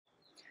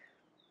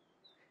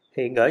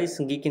Hey guys,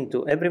 Geeking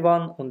to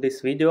everyone. On this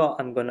video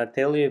I'm gonna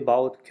tell you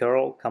about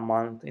curl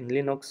command in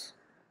Linux.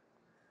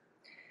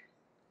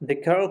 The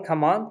curl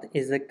command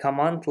is a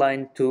command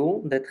line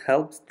tool that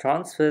helps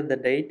transfer the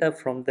data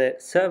from the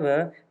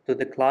server to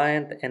the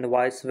client and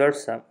vice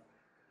versa.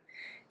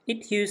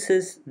 It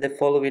uses the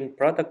following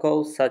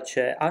protocols such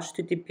as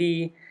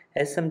HTTP,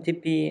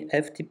 SMTP,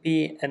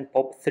 FTP and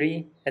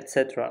POP3,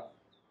 etc.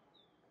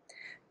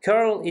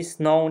 Curl is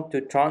known to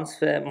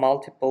transfer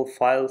multiple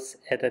files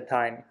at a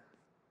time.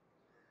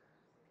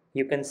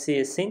 You can see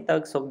a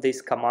syntax of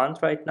this command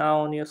right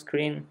now on your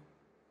screen.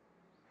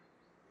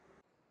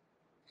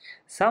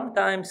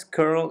 Sometimes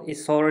curl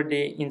is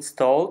already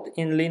installed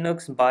in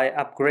Linux by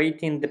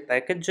upgrading the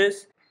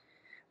packages.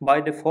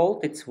 By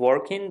default it's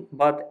working,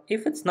 but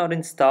if it's not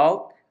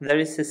installed, there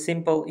is a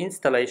simple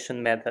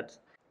installation method.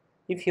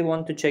 If you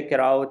want to check it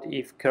out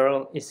if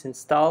curl is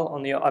installed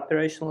on your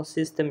operational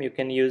system, you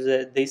can use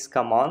this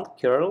command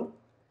curl,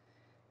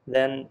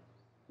 then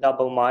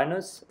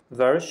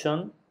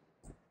 --version,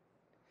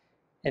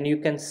 and you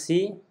can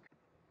see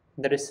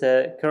there is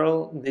a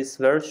curl. This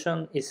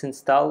version is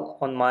installed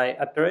on my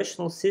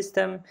operational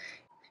system.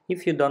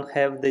 If you don't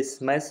have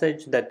this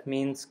message, that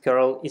means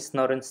curl is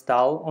not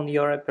installed on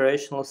your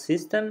operational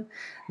system,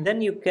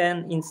 then you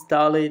can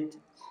install it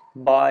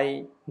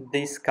by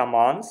these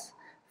commands.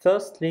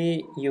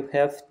 Firstly, you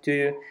have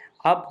to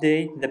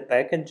update the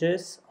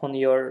packages on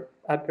your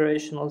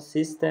operational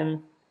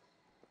system.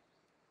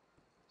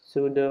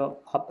 Sudo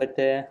apt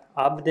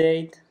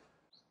update.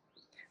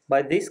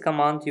 By this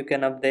command you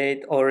can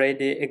update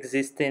already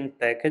existing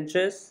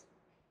packages.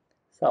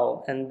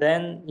 And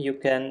then you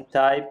can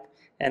type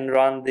and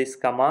run this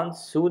command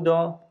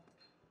sudo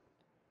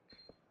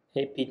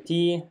apt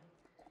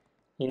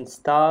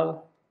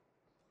install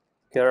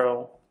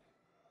curl.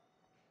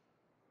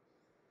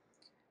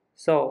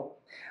 So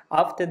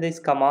after this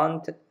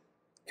command,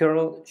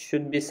 curl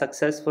should be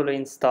successfully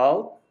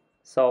installed.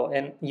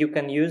 And you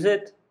can use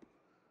it.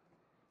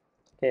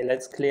 Okay,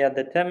 let's clear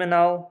the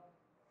terminal.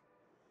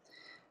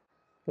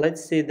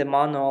 Let's see the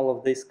manual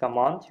of this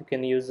command. You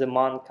can use the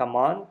man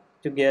command.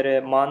 To get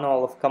a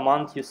manual of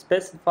command, you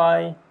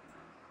specify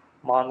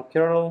man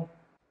curl.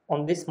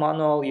 On this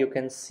manual you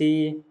can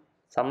see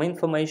some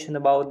information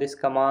about this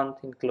command,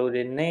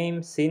 including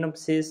name,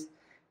 synopsis,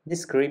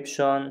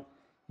 description,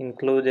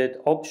 included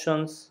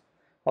options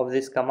of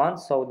this command,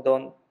 so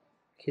don't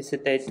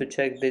hesitate to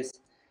check this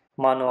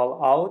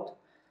manual out.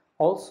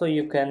 Also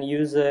you can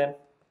use a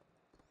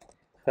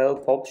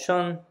help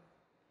option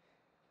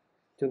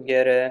to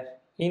get a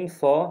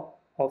info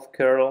of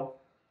curl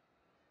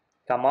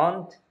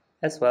command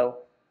as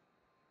well,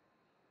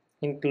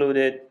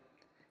 included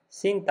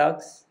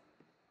syntax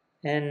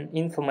and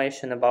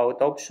information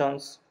about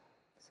options.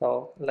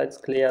 So let's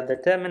clear the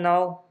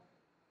terminal.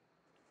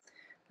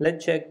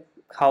 Let's check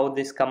how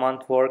this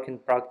command works in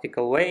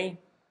practical way.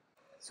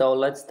 So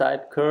let's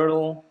type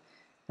curl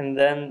and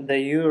then the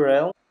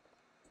URL.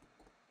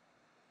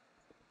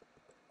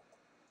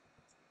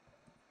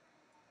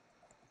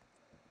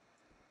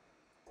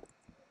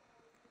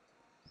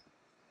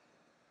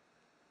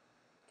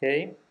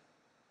 Okay.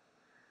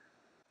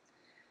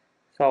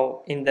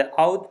 So in the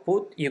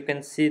output you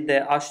can see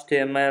the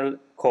HTML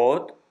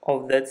code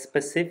of that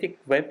specific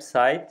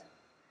website.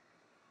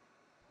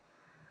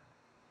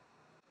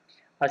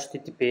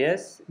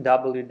 https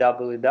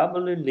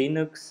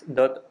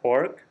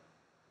www.linux.org.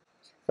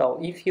 So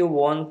if you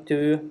want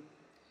to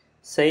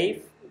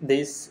save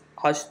this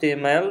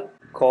HTML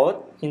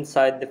code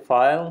inside the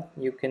file,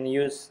 you can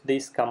use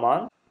this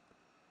command.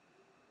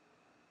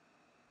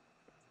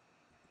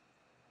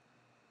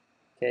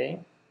 Okay.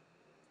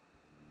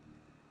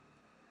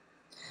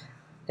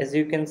 As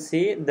you can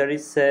see, there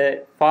is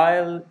a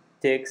file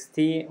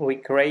txt we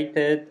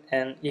created,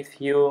 and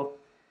if you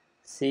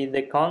see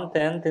the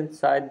content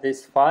inside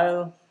this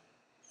file,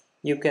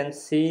 you can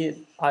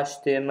see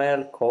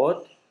HTML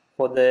code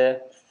for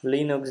the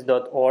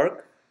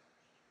linux.org.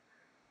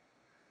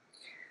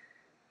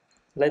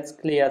 Let's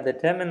clear the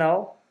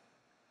terminal.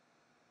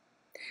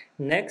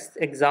 Next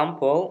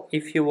example,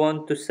 if you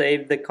want to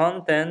save the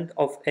content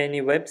of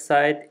any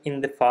website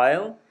in the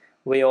file,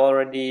 we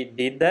already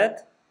did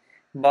that,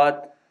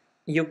 but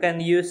you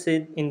can use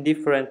it in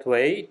different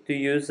way to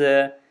use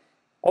a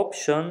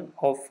option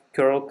of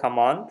curl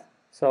command.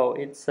 So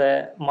it's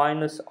a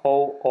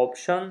 -o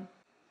option.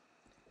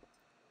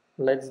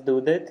 Let's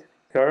do that.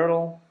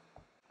 Curl.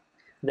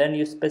 Then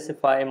you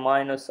specify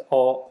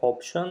 -o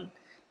option.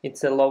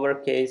 It's a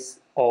lowercase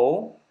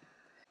o.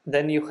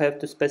 Then you have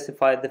to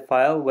specify the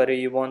file where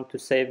you want to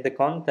save the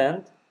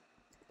content.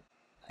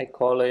 I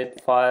call it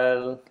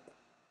file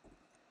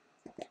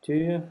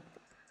 2.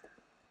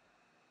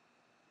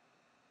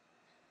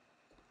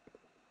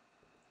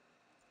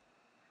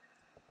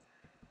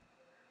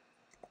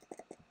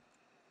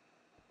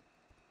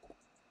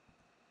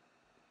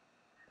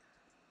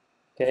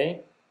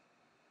 Okay.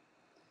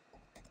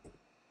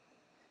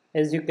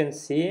 As you can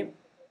see,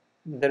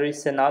 there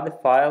is another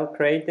file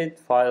created,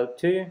 file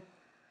 2,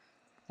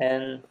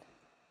 and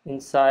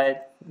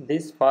inside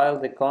this file,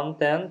 the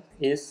content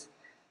is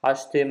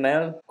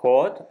HTML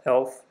code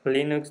of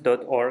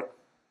linux.org.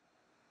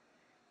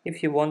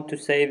 If you want to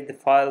save the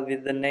file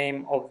with the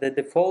name of the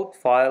default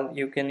file,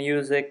 you can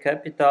use a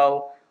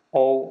capital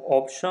O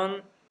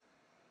option.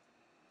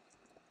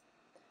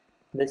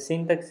 The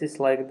syntax is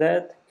like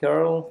that,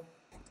 curl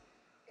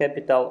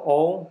capital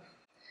O,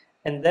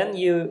 and then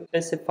you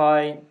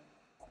specify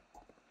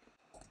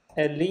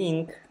a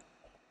link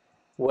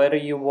where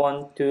you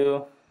want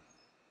to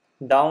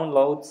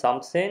download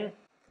something,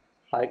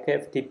 like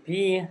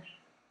FTP,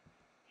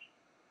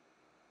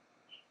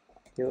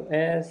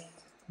 US,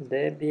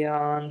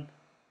 Debian,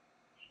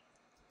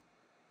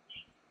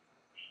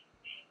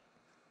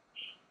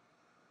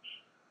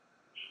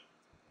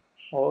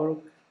 org.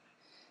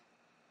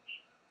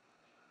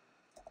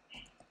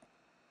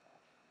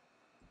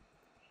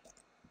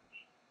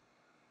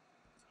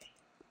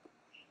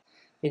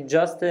 It's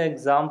just an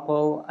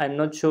example. I'm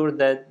not sure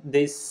that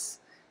this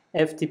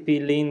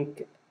FTP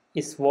link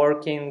is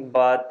working,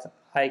 but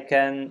I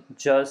can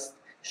just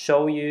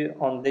show you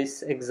on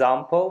this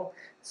example.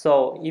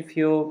 So if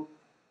you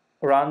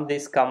run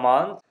this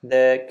command,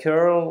 the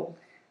curl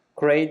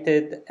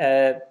created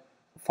a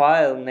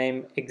file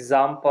named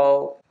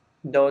example.deb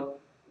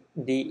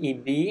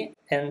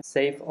and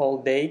save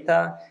all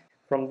data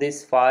from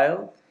this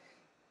file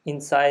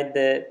inside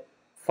the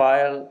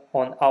file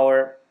on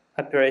our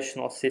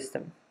operational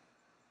system.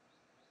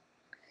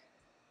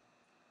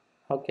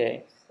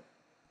 Okay.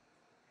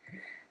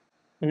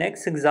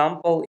 Next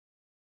example,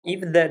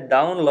 if the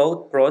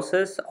download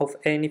process of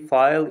any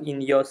file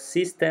in your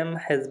system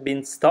has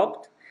been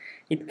stopped,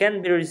 it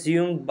can be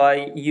resumed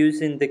by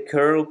using the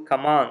curl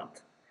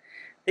command.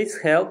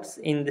 This helps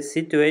in the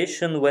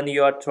situation when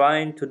you are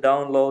trying to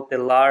download the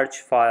large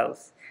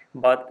files,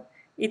 but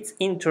it's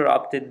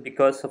interrupted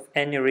because of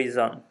any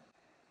reason.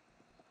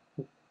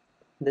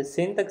 The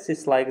syntax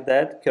is like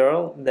that,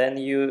 curl, then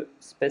you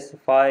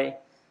specify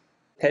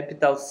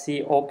capital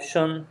C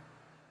option,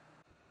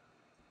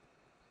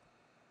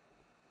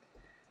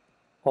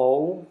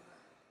 O,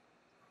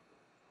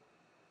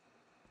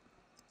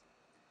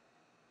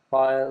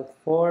 file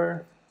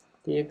 4,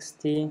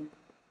 txt,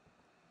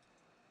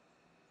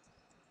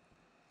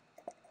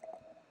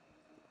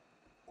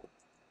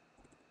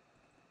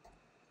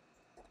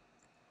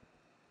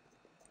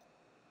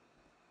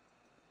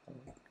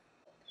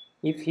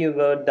 if you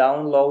were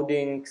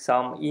downloading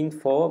some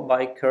info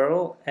by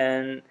curl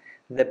and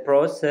the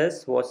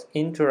process was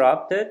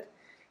interrupted,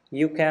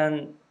 you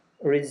can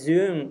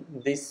resume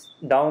this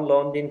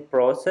downloading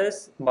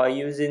process by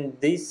using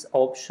this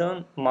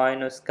option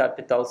minus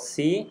capital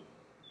C,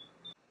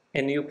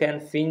 and you can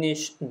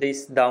finish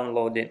this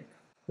downloading.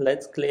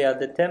 Let's clear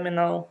the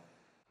terminal.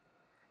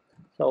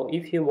 So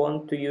if you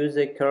want to use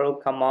a curl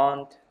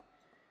command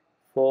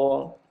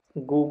for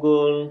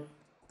google.com,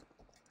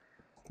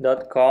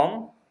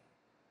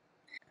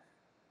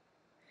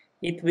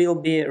 it will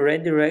be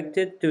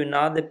redirected to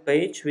another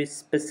page with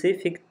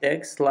specific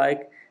text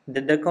like the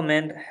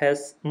document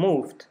has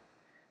moved.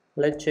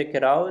 Let's check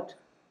it out.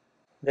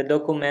 The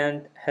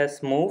document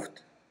has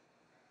moved.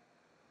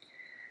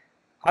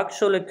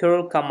 Actually,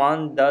 curl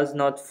command does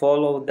not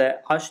follow the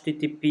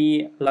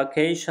HTTP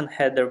location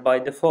header by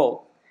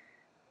default.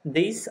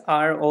 These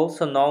are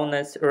also known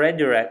as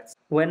redirects.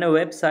 When a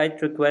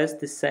website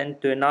request is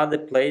sent to another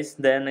place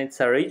than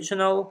its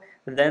original,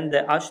 then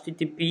the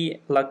HTTP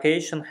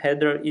location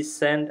header is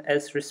sent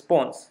as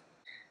response.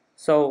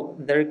 So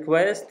the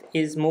request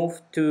is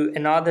moved to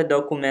another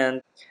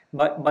document,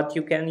 but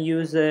you can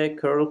use a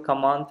curl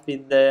command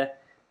with the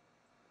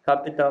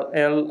capital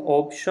L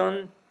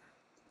option.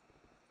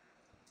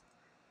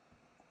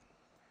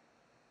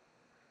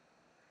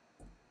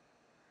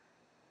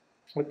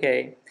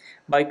 Okay,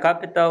 by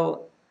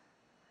capital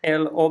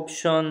L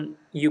option,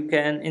 you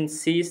can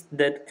insist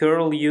that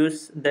curl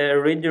use the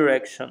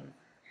redirection.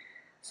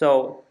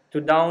 So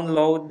to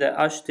download the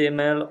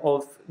HTML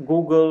of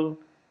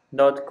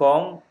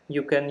google.com,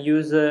 you can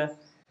use a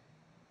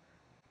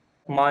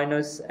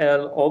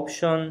 -L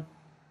option.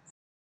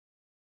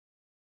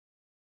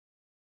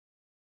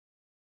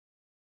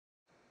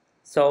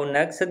 So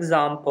next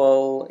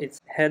example,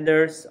 its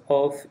headers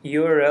of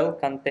URL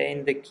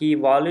contain the key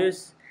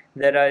values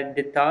that are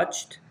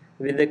detached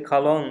with a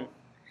colon.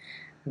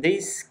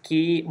 These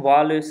key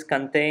values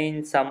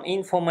contain some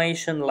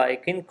information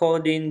like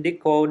encoding,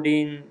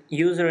 decoding,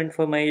 user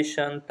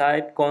information,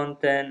 type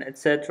content,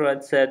 etc.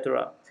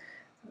 etc.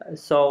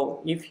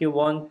 So if you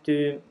want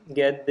to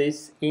get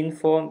this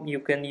info, you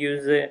can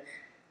use a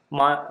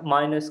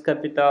minus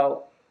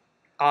capital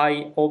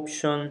I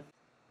option.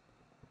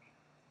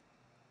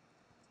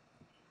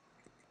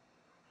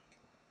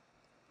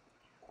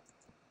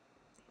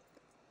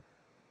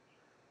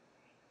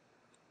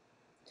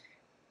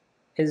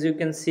 As you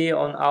can see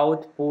on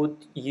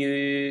output,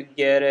 you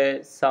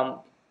get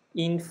some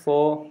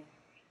info,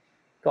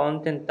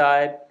 content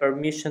type,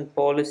 permission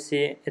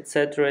policy,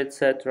 etc.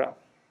 etc.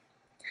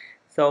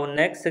 So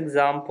next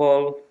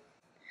example,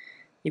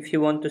 if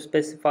you want to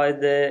specify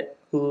the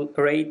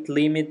rate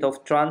limit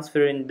of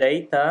transferring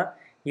data,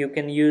 you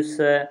can use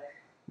a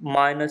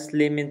minus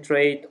limit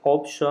rate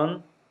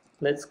option.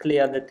 Let's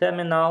clear the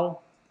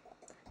terminal.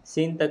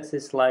 Syntax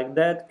is like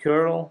that,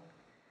 curl,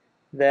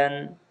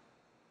 then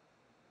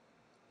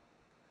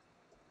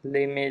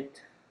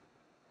limit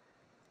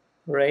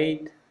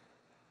rate,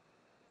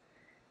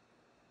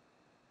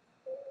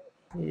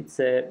 it's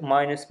a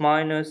minus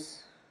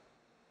minus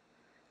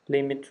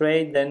limit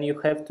rate, then you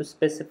have to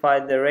specify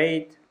the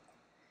rate.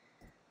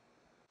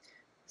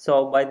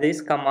 So by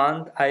this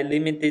command I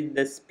limited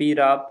the speed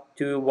up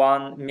to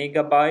 1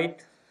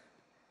 megabyte,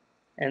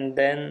 and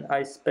then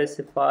I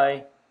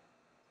specify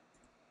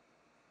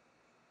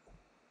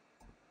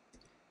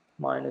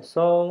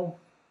 -o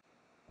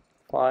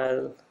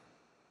file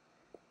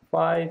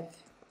 5.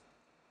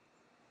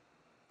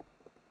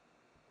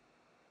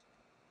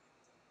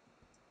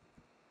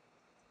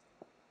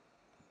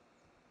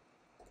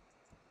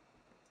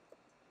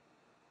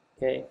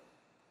 Okay,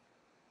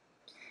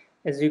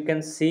 as you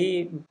can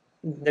see,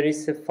 there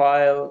is a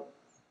file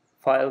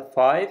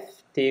 5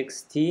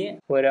 txt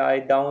where I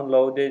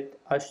downloaded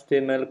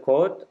HTML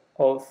code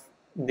of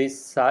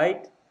this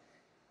site,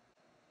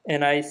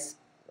 and I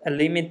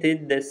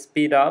limited the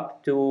speed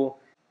up to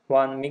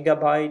 1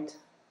 megabyte.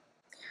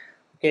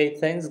 Okay,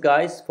 thanks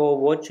guys for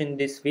watching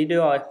this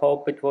video. I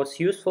hope it was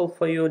useful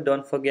for you.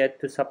 Don't forget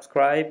to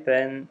subscribe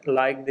and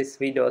like this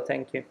video.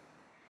 Thank you.